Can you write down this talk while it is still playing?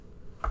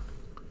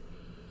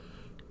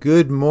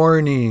Good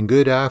morning,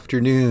 good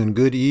afternoon,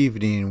 good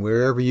evening,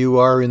 wherever you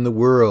are in the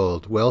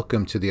world.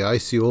 Welcome to the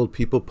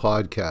ISeeOldPeople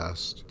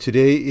Podcast.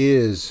 Today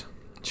is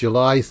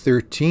July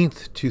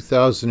 13th,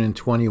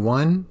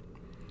 2021,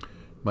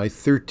 my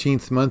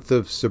 13th month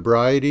of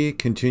sobriety,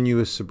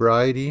 continuous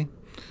sobriety.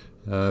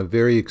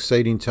 Very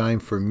exciting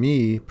time for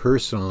me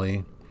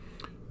personally,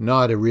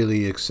 not a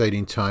really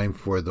exciting time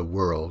for the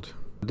world.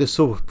 This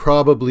will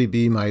probably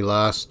be my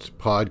last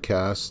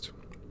podcast.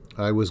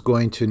 I was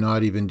going to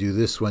not even do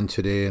this one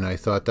today, and I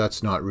thought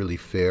that's not really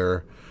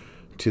fair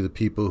to the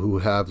people who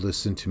have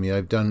listened to me.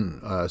 I've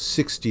done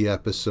 60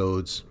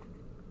 episodes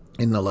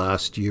in the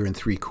last year and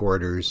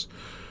 3/4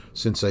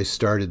 since I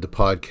started the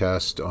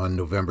podcast on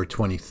November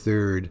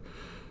 23rd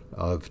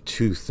of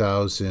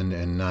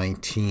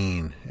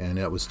 2019, and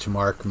that was to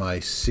mark my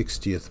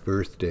 60th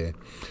birthday.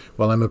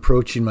 Well, I'm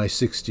approaching my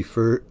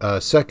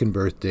 62nd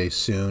birthday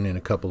soon in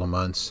a couple of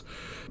months.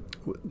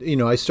 You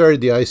know, I started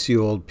the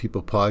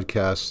ISeeOldPeople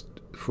Podcast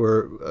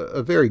for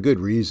a very good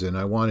reason.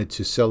 I wanted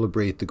to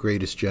celebrate the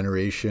greatest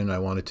generation. I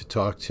wanted to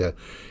talk to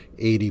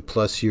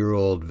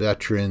 80-plus-year-old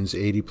veterans,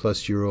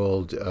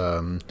 80-plus-year-old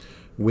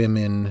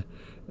women,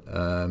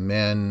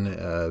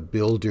 men,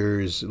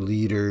 builders,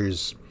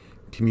 leaders,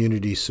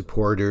 community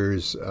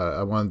supporters.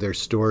 I wanted their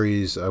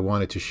stories. I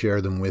wanted to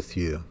share them with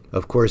you.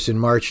 Of course, in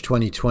March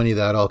 2020,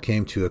 that all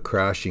came to a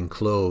crashing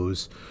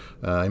close.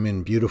 I'm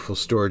in beautiful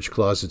Storage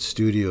Closet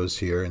Studios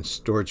here, and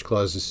Storage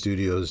Closet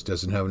Studios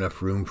doesn't have enough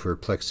room for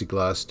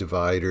plexiglass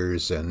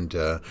dividers and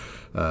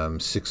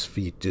 6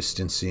 feet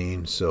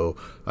distancing, so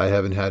I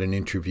haven't had an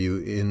interview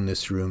in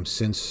this room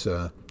since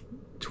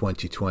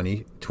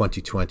 2020,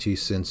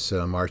 since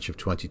March of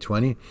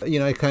 2020. You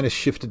know, I kind of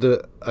shifted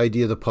the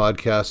idea of the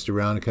podcast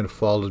around. It kind of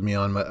followed me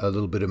on a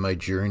little bit of my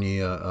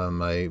journey,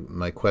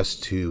 my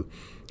quest to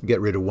get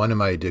rid of one of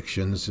my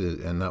addictions,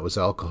 and that was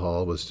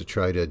alcohol, was to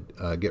try to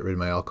get rid of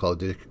my alcohol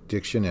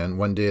addiction, and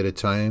one day at a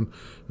time.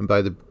 And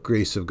by the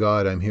grace of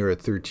God, I'm here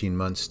at 13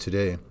 months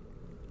today.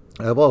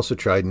 I've also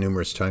tried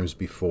numerous times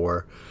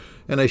before,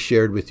 and I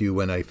shared with you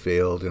when I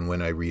failed and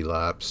when I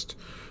relapsed.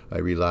 I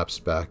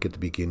relapsed back at the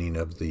beginning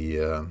of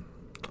the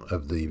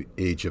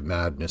age of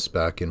madness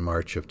back in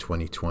March of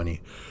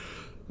 2020.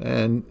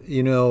 And,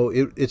 you know,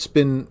 it's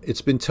been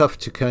tough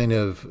to kind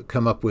of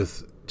come up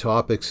with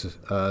topics.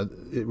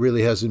 It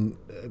really hasn't,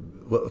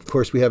 well, of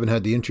course, we haven't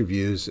had the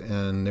interviews,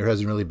 and there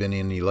hasn't really been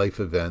any life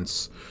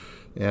events.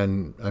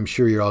 And I'm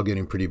sure you're all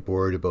getting pretty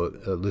bored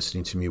about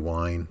listening to me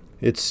whine.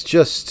 It's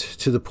just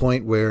to the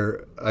point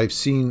where I've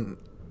seen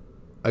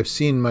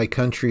my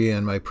country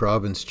and my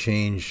province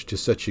change to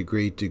such a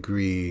great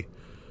degree,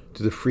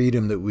 to the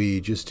freedom that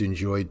we just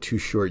enjoyed 2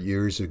 short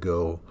years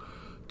ago,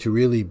 to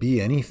really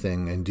be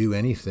anything and do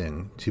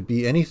anything, to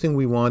be anything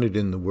we wanted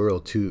in the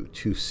world, to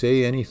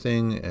say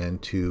anything,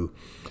 and to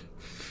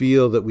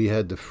feel that we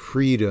had the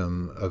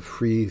freedom of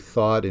free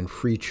thought and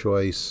free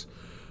choice,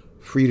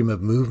 freedom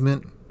of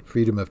movement,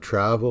 freedom of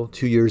travel.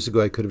 2 years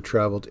ago, I could have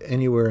traveled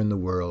anywhere in the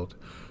world.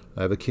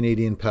 I have a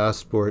Canadian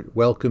passport,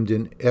 welcomed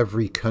in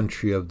every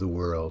country of the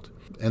world,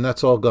 and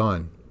that's all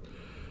gone.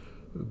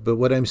 But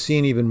what I'm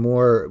seeing even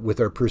more with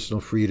our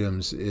personal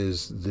freedoms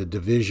is the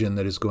division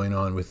that is going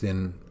on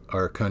within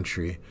our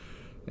country,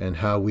 and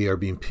how we are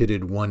being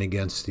pitted one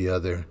against the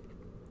other,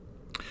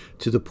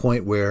 to the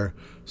point where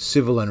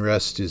civil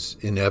unrest is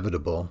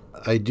inevitable.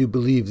 I do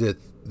believe that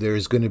there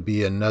is going to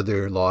be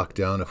another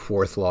lockdown, a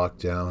 4th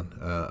lockdown.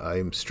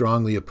 I'm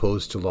strongly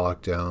opposed to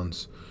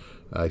lockdowns.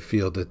 I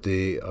feel that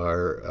they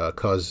are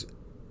cause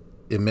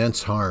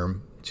immense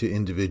harm to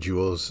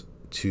individuals,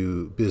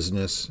 to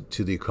business,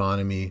 to the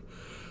economy,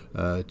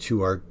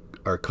 to our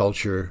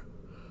culture,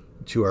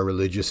 to our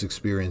religious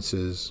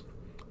experiences,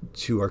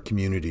 to our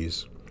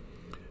communities.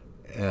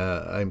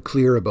 I'm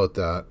clear about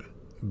that,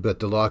 but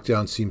the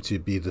lockdown seems to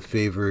be the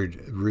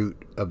favored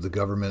route of the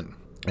government,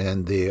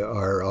 and they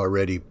are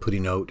already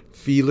putting out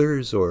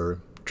feelers or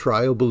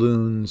trial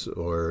balloons,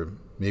 or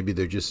maybe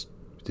they're just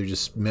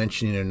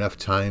mentioning it enough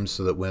times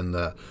so that when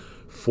the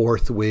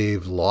 4th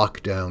wave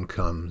lockdown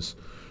comes,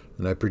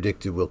 and I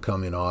predict it will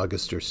come in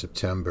August or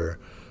September,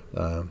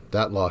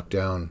 that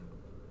lockdown,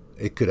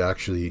 it could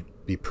actually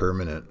be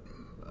permanent.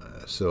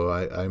 So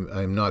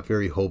I'm not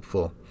very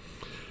hopeful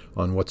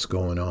on what's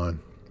going on.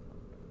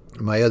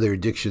 My other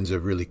addictions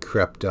have really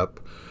crept up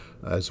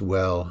as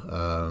well.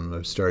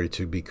 I've started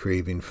to be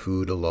craving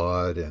food a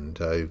lot, and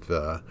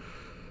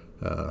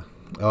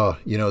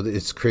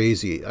it's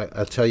crazy.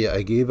 I'll tell you,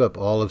 I gave up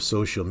all of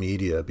social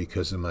media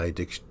because of my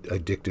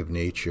addictive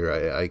nature.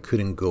 I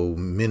couldn't go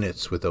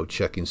minutes without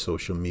checking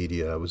social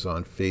media. I was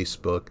on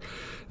Facebook,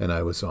 and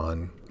I was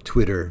on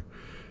Twitter,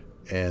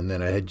 and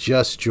then I had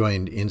just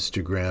joined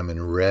Instagram and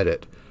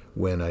Reddit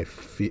when I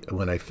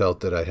felt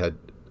that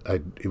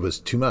it was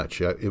too much.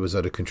 It was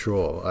out of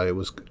control. I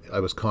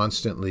was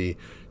constantly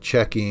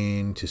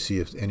checking to see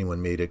if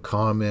anyone made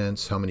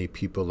comments, how many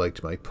people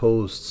liked my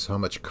posts, how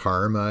much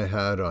karma I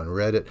had on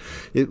Reddit.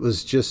 It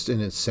was just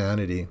an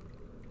insanity.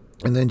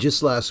 And then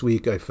just last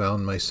week, I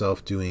found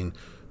myself doing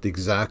the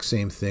exact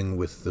same thing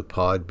with the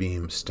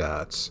Podbeam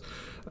stats.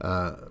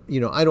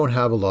 I don't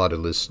have a lot of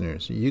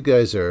listeners. You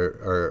guys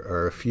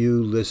are a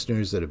few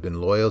listeners that have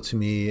been loyal to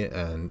me.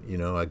 And,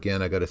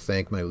 again, I got to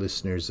thank my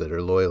listeners that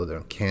are loyal. They're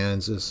in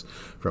Kansas,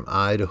 from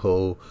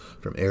Idaho,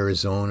 from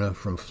Arizona,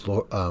 from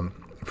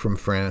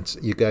France.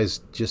 You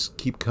guys just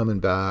keep coming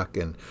back.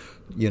 And,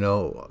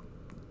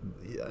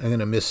 I'm going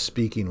to miss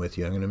speaking with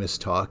you. I'm going to miss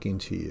talking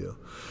to you.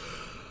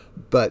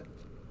 But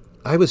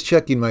I was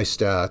checking my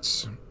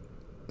stats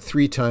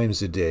 3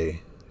 times a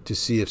day to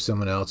see if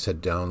someone else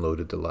had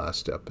downloaded the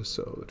last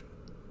episode.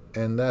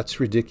 And that's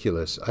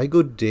ridiculous. I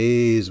go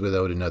days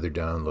without another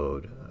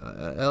download.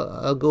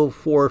 I'll go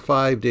 4 or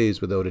 5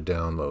 days without a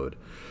download.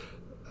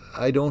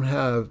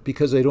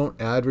 Because I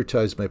don't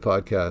advertise my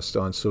podcast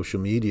on social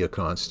media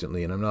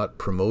constantly, and I'm not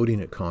promoting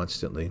it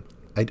constantly.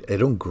 I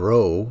don't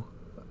grow.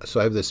 So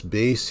I have this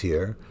base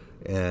here.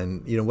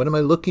 And, what am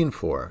I looking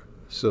for?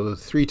 So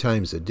 3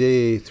 times a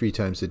day, 4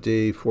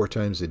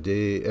 times a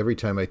day, every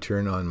time I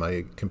turn on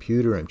my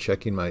computer, I'm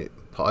checking my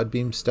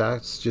Podbeam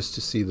stats just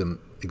to see them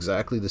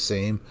exactly the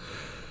same.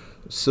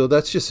 So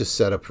that's just a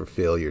setup for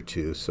failure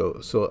too.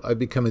 So I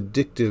become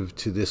addictive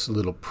to this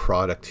little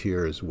product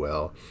here as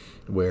well,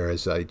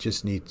 whereas I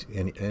just need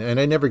and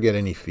I never get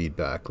any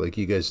feedback. Like,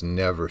 you guys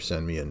never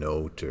send me a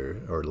note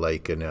or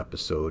like an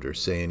episode or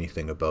say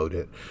anything about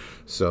it.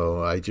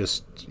 So I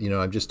just,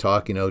 I'm just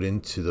talking out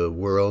into the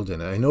world,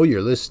 and I know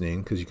you're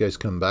listening because you guys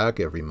come back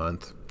every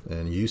month,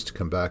 and you used to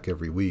come back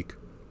every week.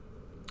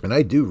 And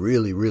I do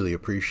really, really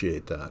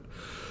appreciate that.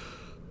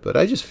 But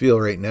I just feel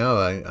right now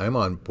I'm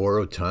on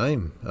borrowed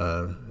time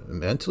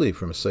mentally,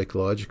 from a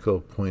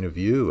psychological point of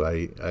view.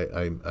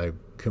 I'm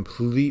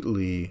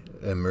completely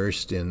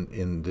immersed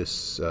in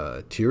this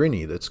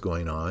tyranny that's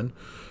going on.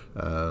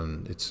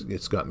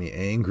 It's got me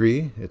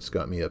angry. It's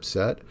got me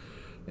upset.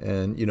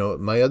 And,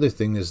 my other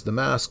thing is the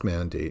mask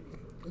mandate.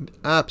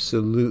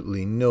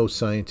 Absolutely no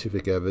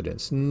scientific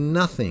evidence.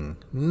 Nothing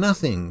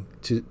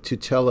to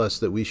tell us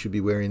that we should be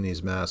wearing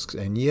these masks.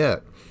 And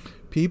yet,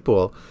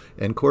 people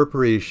and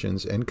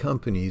corporations and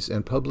companies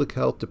and public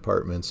health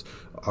departments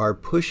are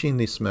pushing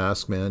this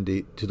mask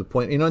mandate to the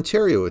point. In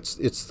Ontario,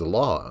 it's the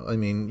law. I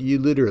mean, you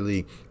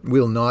literally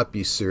will not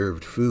be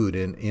served food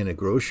in a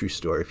grocery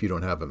store if you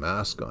don't have a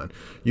mask on.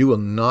 You will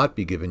not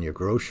be given your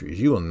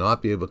groceries. You will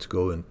not be able to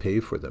go and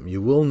pay for them.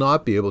 You will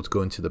not be able to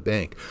go into the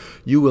bank.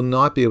 You will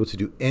not be able to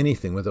do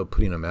anything without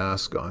putting a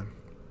mask on.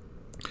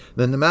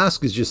 Then the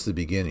mask is just the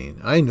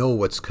beginning. I know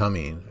what's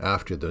coming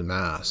after the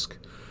mask.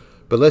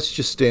 But let's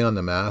just stay on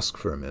the mask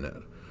for a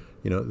minute.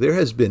 There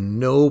has been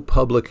no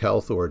public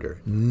health order,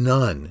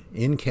 none,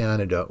 in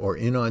Canada or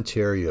in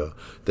Ontario,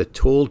 that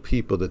told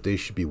people that they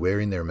should be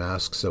wearing their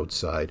masks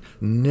outside.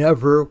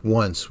 Never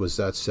once was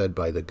that said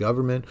by the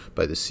government,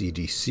 by the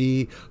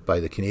CDC,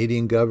 by the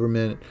Canadian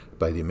government,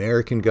 by the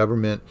American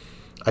government.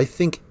 I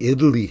think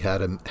Italy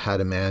had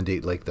a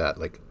mandate like that,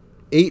 like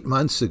 8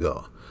 months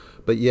ago.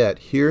 But yet,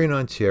 here in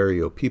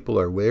Ontario, people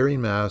are wearing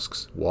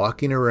masks,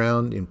 walking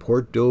around in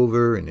Port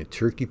Dover and in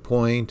Turkey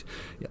Point,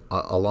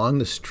 along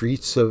the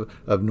streets of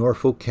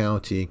Norfolk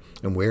County,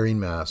 and wearing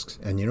masks.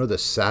 And the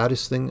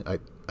saddest thing,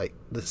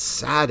 the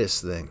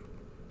saddest thing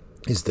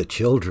is the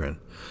children.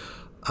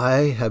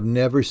 I have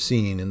never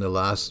seen in the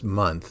last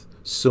month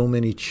so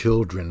many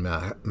children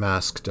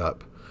masked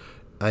up.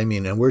 I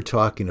mean, and we're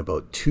talking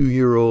about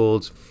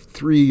 2-year-olds,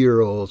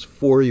 3-year-olds,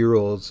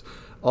 4-year-olds,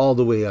 all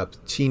the way up to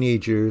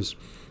teenagers.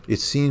 It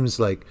seems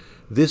like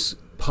this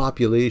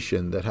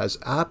population that has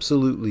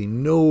absolutely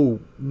no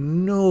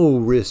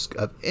risk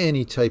of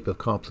any type of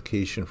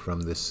complication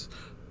from this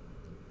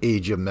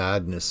age of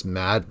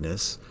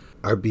madness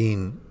are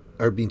being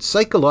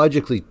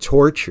psychologically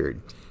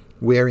tortured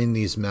wearing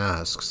these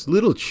masks.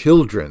 Little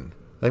children.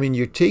 I mean,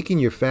 you're taking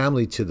your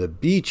family to the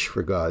beach,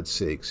 for God's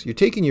sakes. You're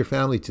taking your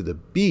family to the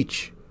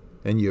beach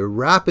and you're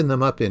wrapping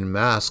them up in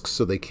masks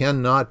so they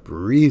cannot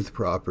breathe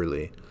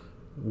properly.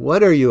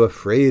 What are you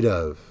afraid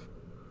of?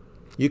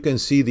 You can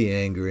see the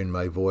anger in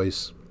my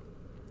voice.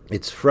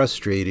 It's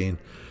frustrating.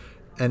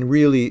 And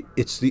really,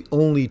 it's the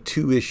only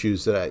 2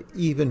 issues that I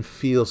even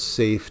feel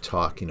safe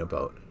talking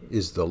about,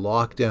 is the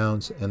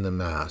lockdowns and the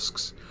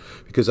masks.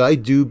 Because I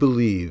do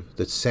believe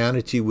that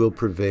sanity will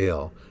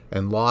prevail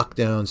and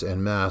lockdowns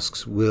and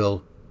masks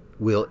will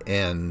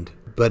end.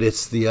 But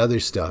it's the other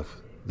stuff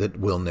that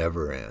will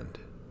never end.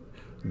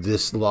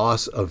 This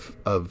loss of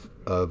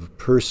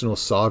personal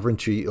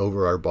sovereignty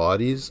over our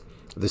bodies,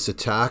 this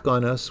attack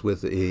on us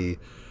with a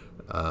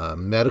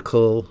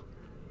medical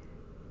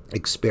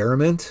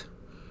experiment,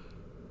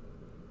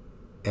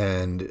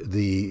 and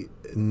the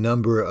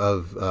number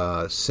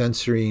of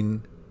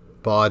censoring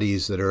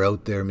bodies that are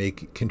out there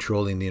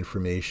controlling the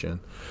information.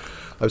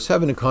 I was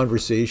having a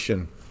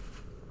conversation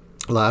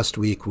last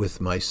week with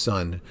my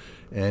son,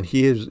 and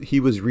he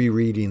was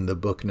rereading the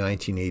book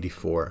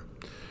 1984.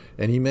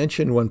 And he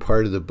mentioned one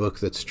part of the book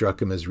that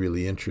struck him as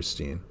really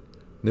interesting.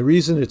 The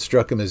reason it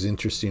struck him as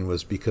interesting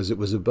was because it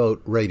was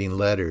about writing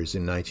letters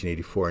in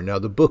 1984. Now,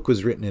 the book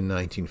was written in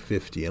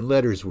 1950, and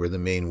letters were the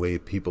main way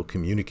people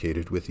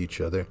communicated with each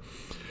other.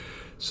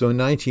 So in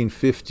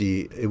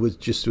 1950, it was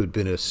just had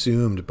been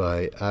assumed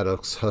by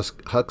Aldous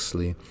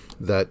Huxley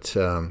that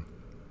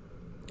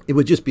it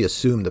would just be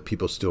assumed that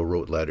people still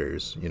wrote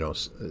letters, in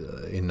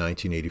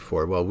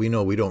 1984. Well, we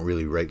know we don't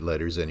really write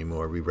letters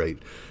anymore. We write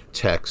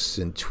texts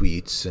and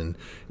tweets,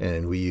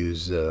 and we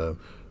use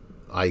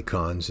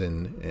icons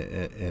and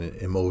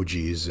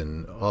emojis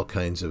and all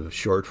kinds of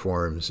short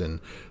forms, and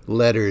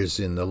letters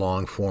in the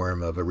long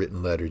form of a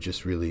written letter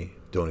just really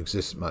don't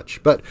exist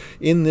much. But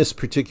in this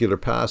particular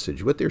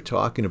passage, what they're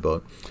talking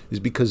about is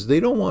because they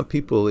don't want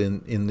people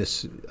in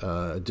this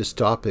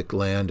dystopic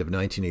land of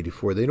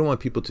 1984, they don't want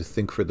people to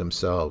think for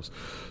themselves.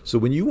 So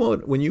when you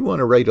want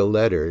to write a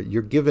letter,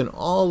 you're given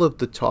all of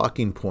the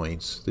talking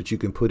points that you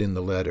can put in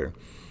the letter.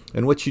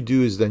 And what you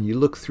do is then you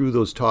look through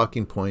those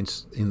talking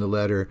points in the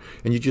letter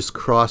and you just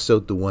cross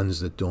out the ones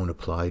that don't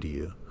apply to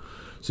you.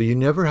 So you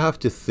never have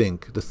to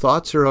think. The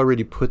thoughts are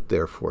already put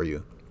there for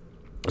you.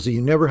 So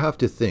you never have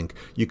to think.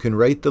 You can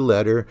write the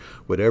letter,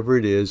 whatever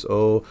it is.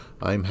 Oh,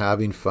 I'm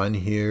having fun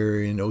here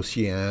in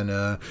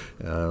Oceania,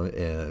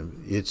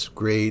 and it's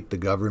great. The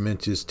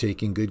government is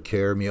taking good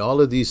care of me. All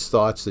of these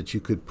thoughts that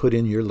you could put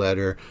in your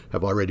letter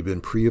have already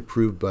been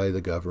pre-approved by the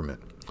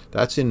government.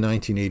 That's in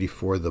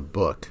 1984, the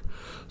book.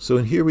 So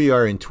here we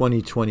are in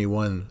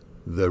 2021,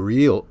 the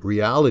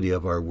reality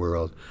of our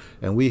world.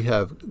 And we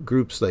have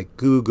groups like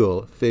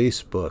Google,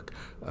 Facebook,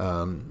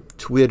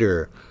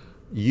 Twitter,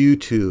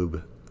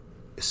 YouTube,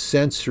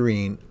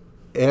 censoring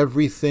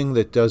everything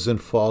that doesn't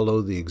follow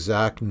the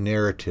exact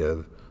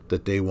narrative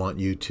that they want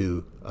you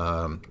to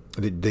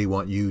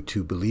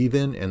believe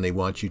in, and they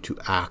want you to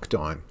act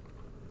on.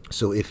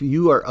 So if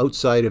you are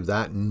outside of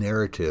that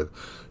narrative,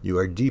 you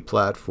are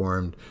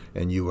deplatformed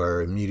and you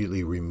are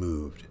immediately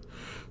removed.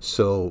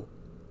 So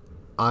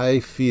I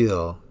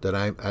feel that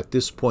I'm at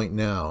this point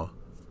now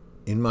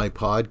in my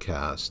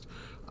podcast,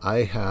 I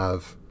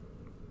have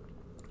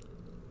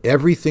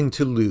everything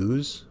to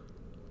lose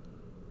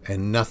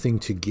and nothing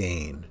to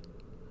gain,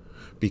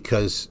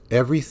 because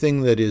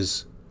everything that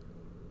is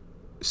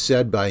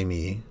said by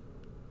me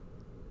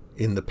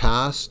in the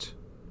past,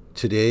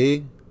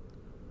 today,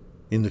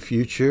 in the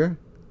future,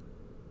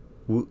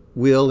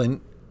 will and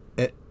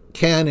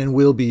can and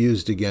will be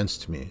used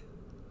against me.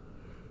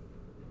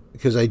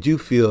 Because I do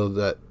feel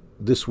that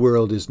this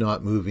world is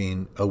not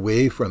moving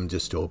away from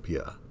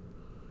dystopia.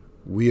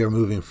 We are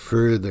moving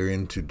further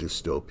into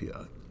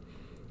dystopia.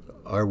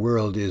 Our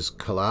world is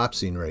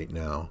collapsing right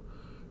now,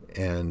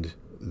 and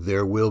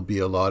there will be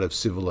a lot of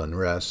civil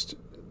unrest.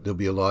 There'll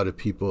be a lot of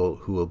people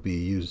who will be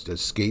used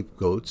as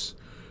scapegoats.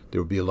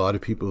 There will be a lot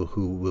of people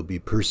who will be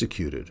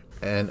persecuted.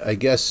 And I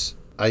guess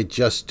I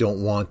just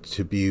don't want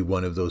to be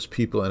one of those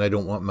people, and I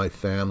don't want my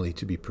family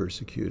to be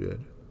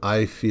persecuted.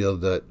 I feel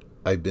that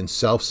I've been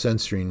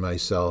self-censoring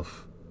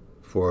myself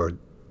for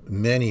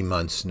many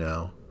months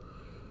now,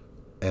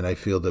 and I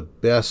feel the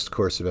best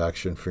course of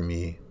action for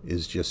me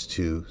is just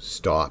to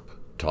stop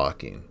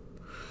talking.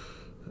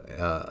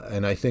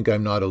 And I think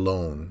I'm not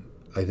alone.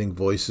 I think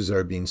voices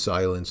are being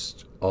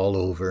silenced all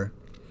over,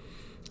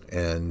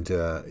 and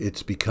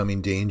it's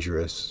becoming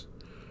dangerous.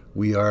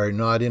 We are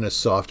not in a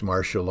soft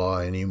martial law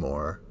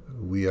anymore.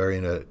 We are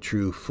in a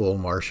true full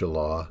martial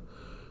law.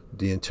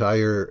 The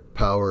entire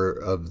power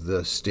of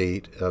the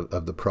state,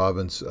 of the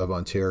province of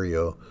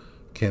Ontario,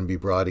 can be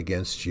brought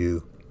against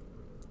you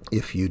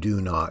if you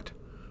do not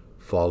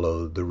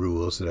follow the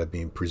rules that have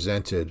been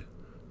presented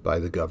by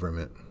the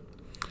government.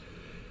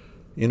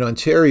 In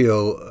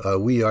Ontario,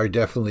 we are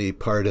definitely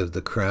part of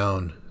the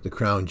crown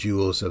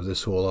jewels of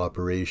this whole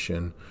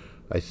operation.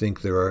 I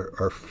think there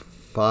are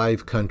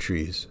 5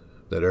 countries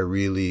that are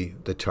really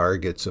the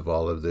targets of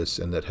all of this,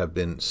 and that have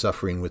been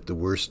suffering with the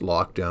worst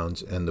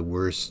lockdowns and the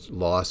worst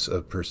loss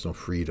of personal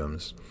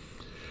freedoms.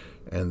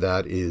 And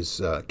that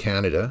is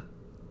Canada,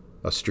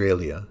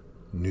 Australia,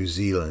 New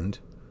Zealand,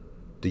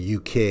 the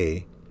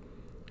UK,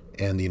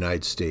 and the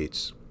United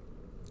States.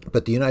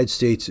 But the United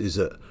States is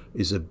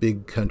a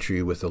big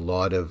country with a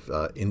lot of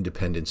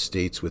independent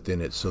states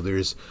within it. So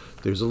there's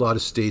a lot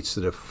of states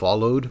that have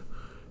followed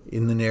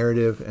in the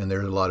narrative, and there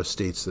are a lot of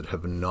states that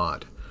have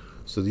not.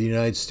 So the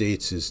United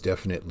States is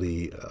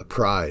definitely a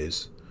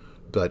prize,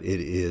 but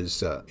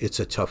it's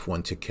a tough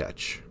one to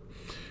catch.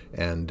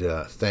 And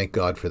thank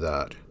God for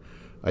that.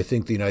 I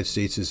think the United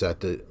States is at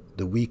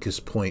the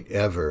weakest point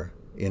ever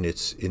in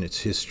its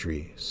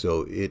history.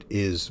 So it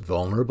is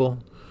vulnerable.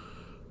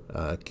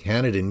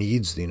 Canada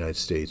needs the United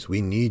States.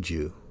 We need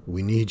you.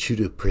 We need you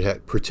to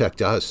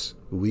protect us.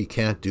 We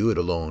can't do it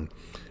alone.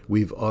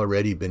 We've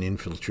already been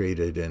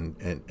infiltrated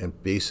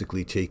and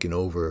basically taken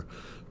over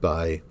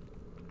by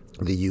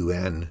the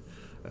UN,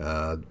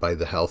 by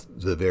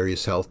the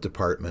various health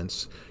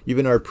departments.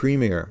 Even our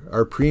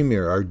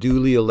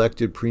duly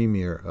elected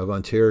premier of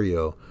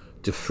Ontario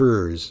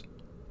defers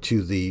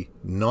to the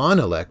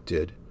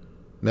non-elected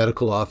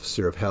medical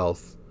officer of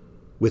health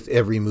with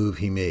every move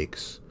he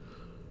makes.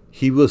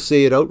 He will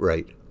say it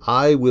outright.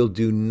 I will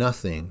do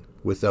nothing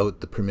without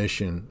the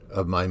permission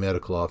of my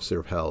medical officer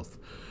of health.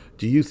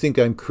 Do you think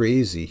I'm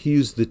crazy? He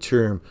used the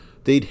term,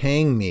 they'd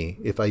hang me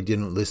if I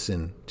didn't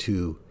listen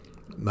to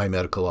my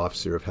medical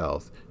officer of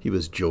health. He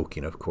was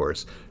joking, of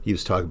course. He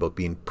was talking about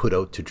being put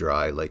out to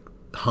dry, like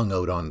hung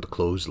out on the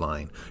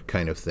clothesline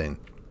kind of thing.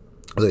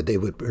 That they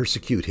would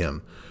persecute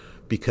him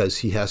because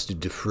he has to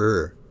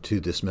defer to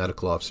this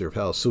medical officer of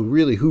health. So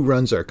really, who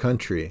runs our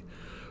country?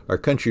 Our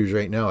country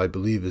right now, I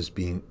believe, is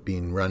being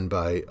run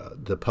by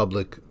the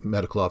public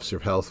medical officer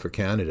of health for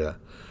Canada,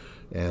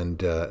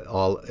 and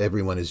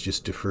everyone is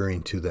just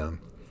deferring to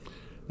them.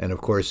 And of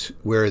course,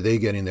 where are they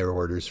getting their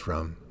orders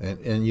from?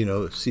 And you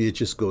know, see, it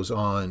just goes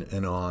on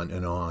and on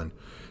and on.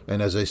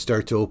 And as I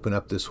start to open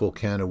up this whole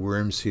can of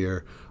worms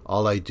here,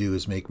 all I do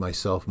is make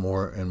myself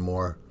more and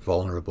more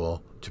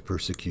vulnerable to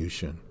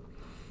persecution.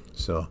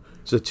 So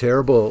it's a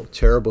terrible,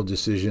 terrible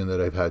decision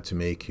that I've had to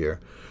make here.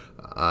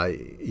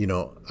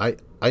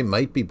 I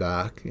might be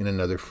back in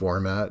another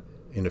format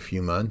in a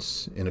few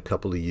months, in a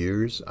couple of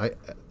years.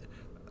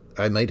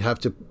 I might have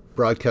to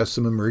broadcast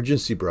some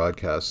emergency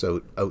broadcasts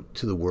out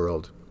to the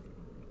world.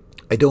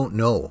 I don't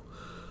know.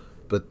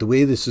 But the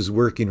way this is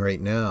working right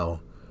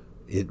now,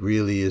 it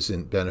really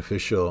isn't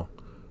beneficial.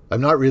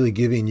 I'm not really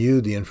giving you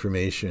the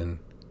information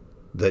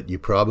that you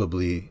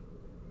probably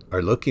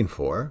are looking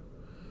for.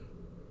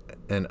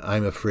 And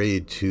I'm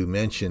afraid to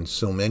mention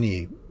so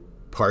many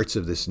parts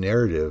of this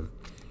narrative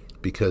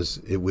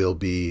because it will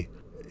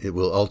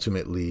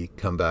ultimately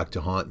come back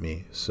to haunt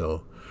me.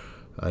 So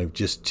I'm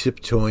just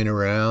tiptoeing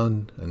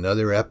around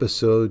another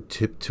episode,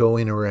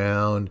 tiptoeing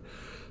around,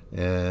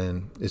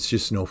 and it's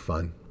just no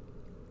fun.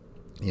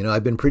 You know,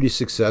 I've been pretty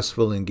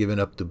successful in giving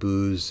up the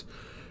booze,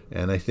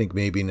 and I think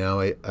maybe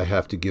now I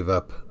have to give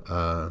up.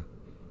 I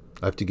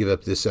have to give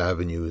up this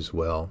avenue as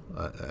well.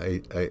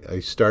 I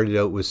started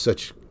out with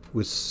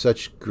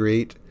such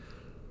great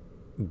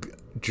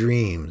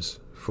dreams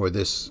for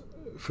this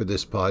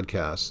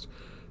podcast.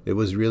 It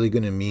was really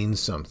going to mean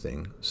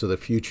something, so the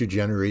future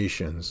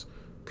generations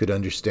could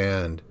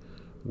understand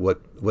what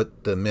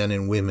the men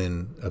and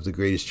women of the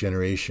greatest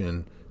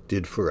generation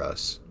did for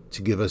us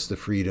to give us the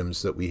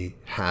freedoms that we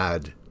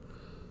had.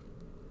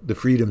 The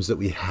freedoms that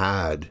we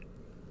had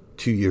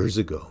 2 years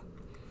ago.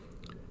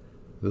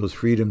 Those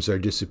freedoms are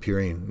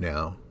disappearing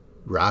now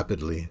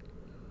rapidly,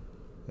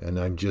 and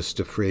I'm just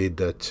afraid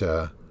that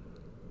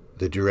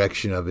the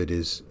direction of it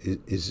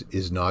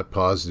is not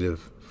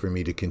positive for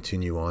me to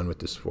continue on with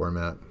this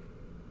format.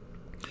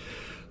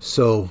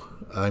 So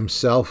I'm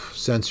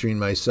self-censoring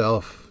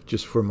myself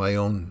just for my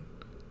own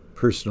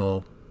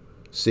personal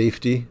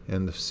safety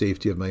and the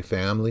safety of my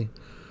family.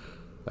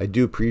 I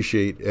do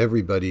appreciate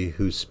everybody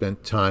who's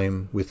spent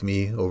time with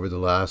me over the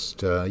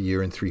last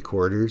year and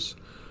 3/4.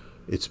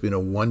 It's been a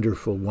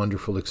wonderful,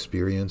 wonderful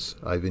experience.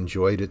 I've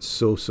enjoyed it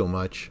so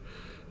much,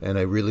 and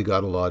I really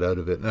got a lot out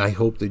of it. And I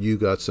hope that you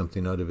got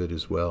something out of it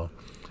as well.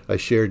 I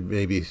shared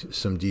maybe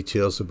some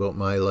details about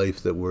my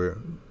life that were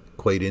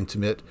quite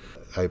intimate.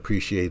 I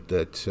appreciate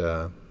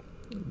that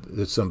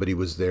somebody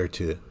was there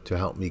to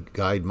help me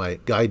guide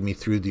me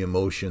through the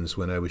emotions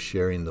when I was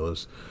sharing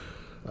those.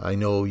 I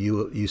know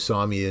you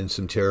saw me in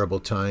some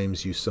terrible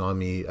times. You saw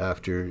me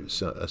after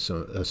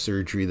a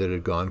surgery that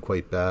had gone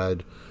quite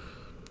bad.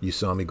 You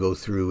saw me go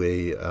through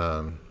a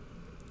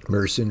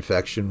MRSA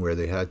infection where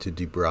they had to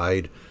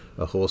debride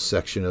a whole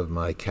section of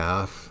my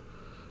calf.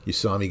 You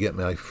saw me get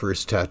my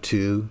first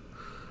tattoo.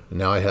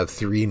 Now I have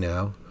 3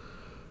 now.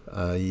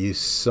 You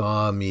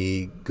saw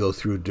me go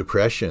through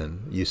depression.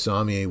 You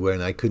saw me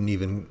when I couldn't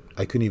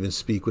even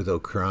speak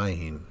without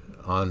crying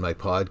on my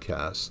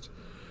podcast.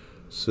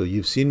 So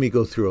you've seen me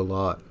go through a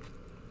lot.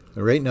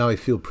 Right now I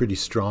feel pretty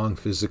strong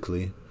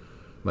physically.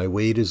 My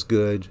weight is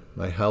good.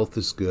 My health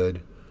is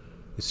good.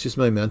 It's just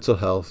my mental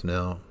health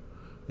now.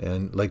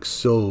 And like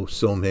so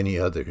many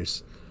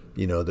others,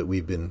 you know, that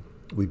we've been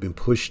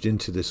pushed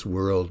into this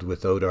world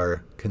without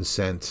our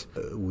consent.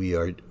 We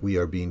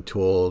are being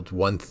told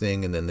one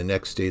thing, and then the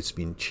next day it's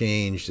being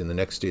changed, and the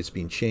next day it's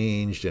being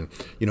changed. And,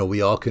 you know,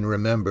 we all can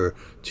remember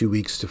 2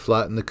 weeks to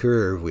flatten the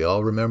curve. We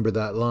all remember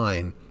that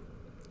line.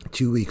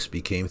 2 weeks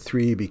became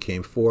 3,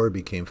 became 4,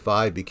 became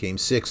 5, became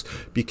 6,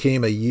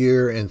 became a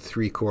year and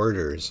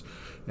 3/4.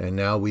 And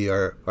now we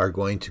are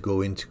going to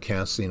go into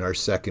canceling our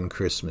second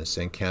Christmas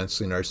and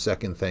canceling our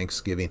second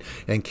Thanksgiving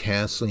and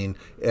canceling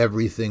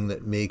everything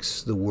that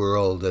makes the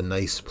world a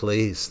nice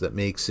place, that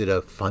makes it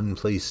a fun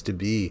place to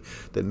be,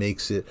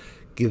 that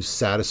gives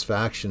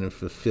satisfaction and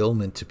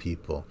fulfillment to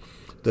people.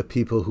 The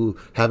people who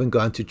haven't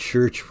gone to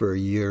church for a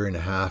year and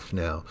a half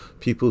now,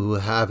 people who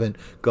haven't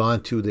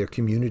gone to their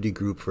community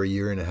group for a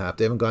year and a half,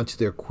 they haven't gone to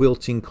their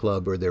quilting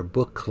club or their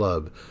book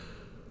club.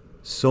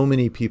 So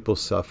many people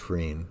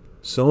suffering.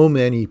 So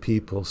many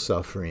people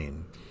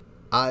suffering.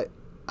 I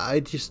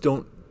just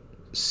don't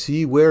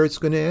see where it's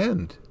going to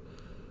end.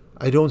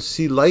 I don't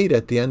see light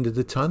at the end of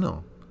the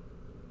tunnel.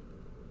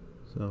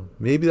 So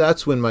maybe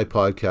that's when my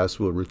podcast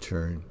will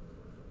return.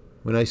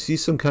 When I see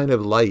some kind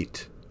of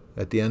light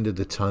at the end of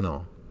the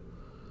tunnel.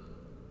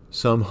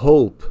 Some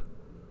hope.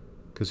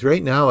 Because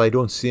right now I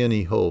don't see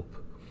any hope.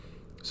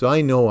 So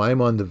I know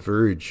I'm on the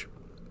verge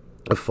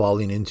of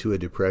falling into a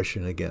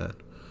depression again.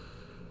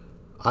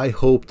 I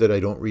hope that I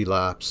don't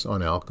relapse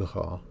on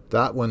alcohol.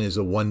 That one is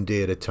a one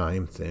day at a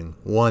time thing.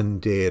 One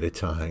day at a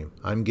time.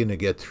 I'm going to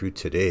get through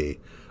today.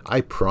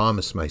 I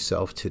promise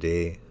myself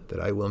today that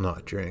I will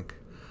not drink.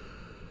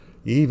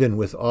 Even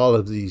with all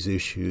of these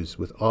issues,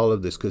 with all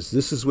of this, because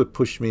this is what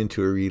pushed me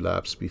into a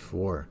relapse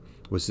before,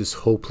 was this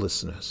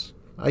hopelessness.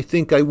 I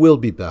think I will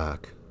be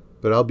back,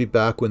 but I'll be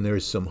back when there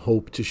is some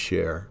hope to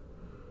share,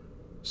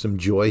 some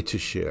joy to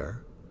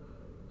share,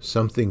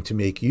 something to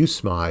make you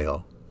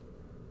smile,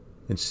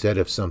 instead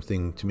of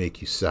something to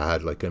make you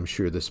sad, like I'm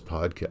sure this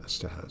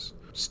podcast has.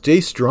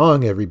 Stay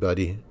strong,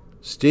 everybody.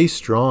 Stay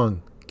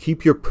strong.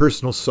 Keep your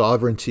personal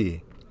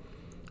sovereignty.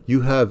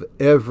 You have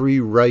every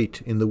right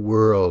in the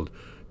world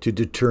to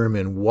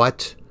determine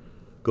what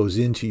goes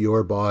into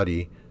your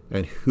body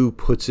and who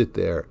puts it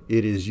there.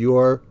 It is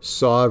your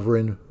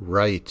sovereign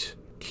right.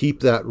 Keep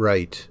that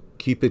right.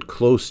 Keep it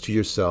close to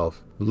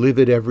yourself. Live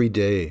it every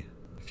day.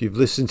 If you've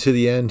listened to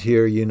the end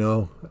here, you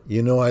know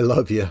I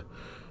love you.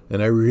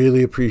 And I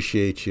really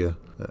appreciate you.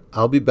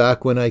 I'll be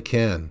back when I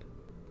can.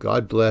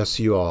 God bless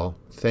you all.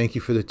 Thank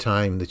you for the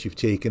time that you've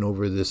taken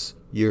over this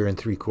 1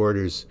 3/4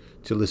 years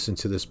to listen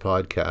to this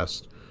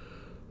podcast.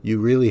 You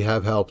really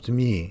have helped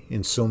me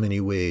in so many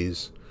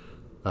ways.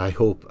 I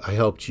hope I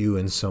helped you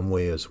in some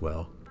way as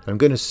well. I'm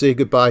going to say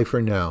goodbye for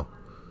now.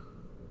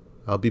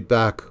 I'll be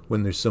back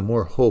when there's some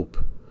more hope,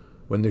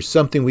 when there's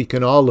something we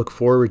can all look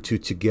forward to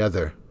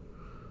together.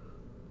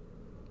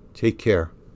 Take care.